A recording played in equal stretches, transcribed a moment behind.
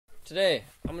Today,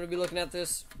 I'm going to be looking at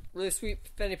this really sweet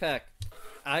fanny pack.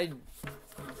 I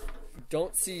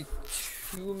don't see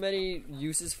too many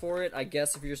uses for it. I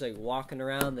guess if you're just like walking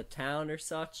around the town or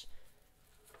such,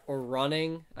 or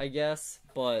running, I guess.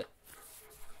 But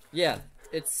yeah,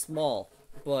 it's small,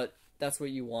 but that's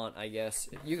what you want, I guess.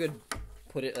 You could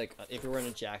put it like if you're wearing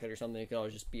a jacket or something, it could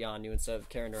always just be on you instead of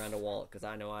carrying around a wallet, because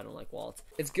I know I don't like wallets.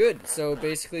 It's good. So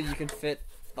basically you can fit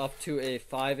up to a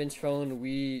 5-inch phone.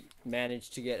 We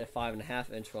managed to get a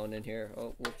 5.5-inch phone in here.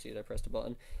 Oh, whoopsie, I pressed a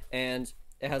button. And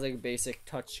it has like a basic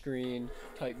touchscreen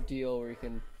type deal where you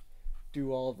can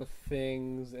do all the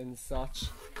things and such,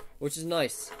 which is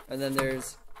nice. And then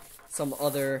there's some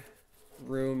other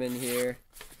room in here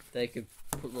that you could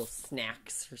put little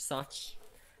snacks or such,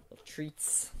 little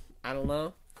treats, I don't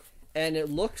know. And it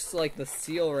looks like the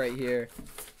seal right here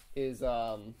is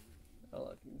I don't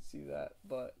know if you can see that,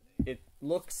 but it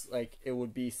looks like it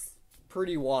would be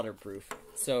pretty waterproof.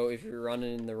 So if you're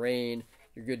running in the rain,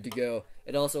 you're good to go.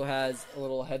 It also has a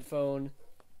little headphone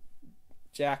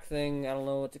jack thing, I don't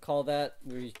know what to call that,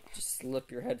 where you just slip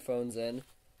your headphones in,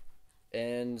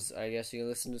 and I guess you can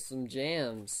listen to some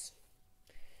jams.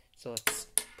 So let's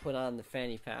put on the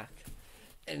fanny pack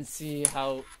and see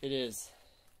how it is.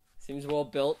 Seems well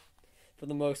built for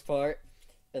the most part.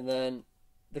 And then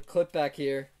the clip back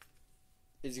here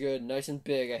is good, nice and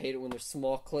big. I hate it when there's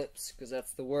small clips because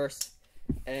that's the worst.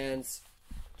 And it's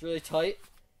really tight,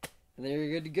 and then you're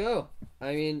good to go.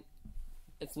 I mean,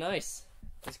 it's nice.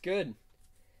 It's good.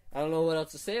 I don't know what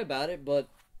else to say about it, but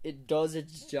it does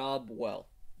its job well.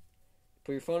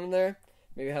 Put your phone in there,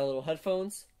 maybe have little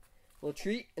headphones, a little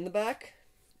treat in the back,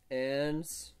 and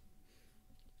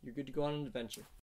you're good to go on an adventure.